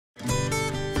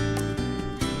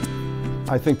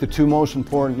I think the two most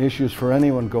important issues for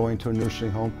anyone going to a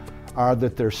nursing home are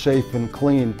that they're safe and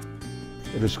clean.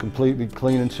 It is completely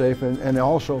clean and safe, and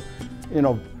also, you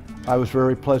know, I was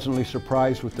very pleasantly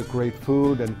surprised with the great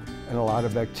food and a lot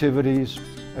of activities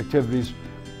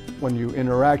when you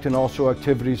interact, and also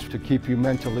activities to keep you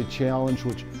mentally challenged,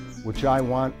 which I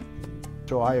want.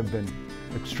 So I have been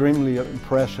extremely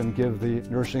impressed and give the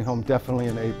nursing home definitely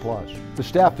an A+. The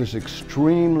staff is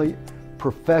extremely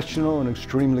professional and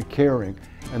extremely caring,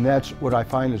 and that's what I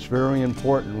find is very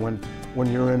important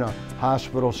when you're in a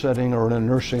hospital setting or in a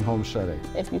nursing home setting.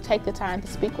 If you take the time to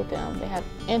speak with them, they have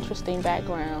interesting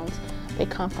backgrounds. They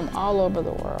come from all over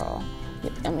the world.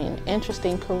 I mean,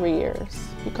 interesting careers.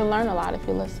 You can learn a lot if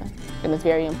you listen. And it's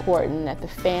very important that the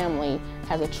family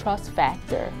has a trust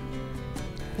factor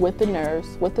with the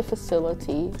nurse, with the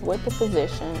facility, with the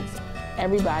physicians.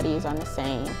 Everybody is on the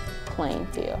same playing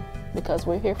field because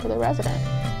we're here for the resident.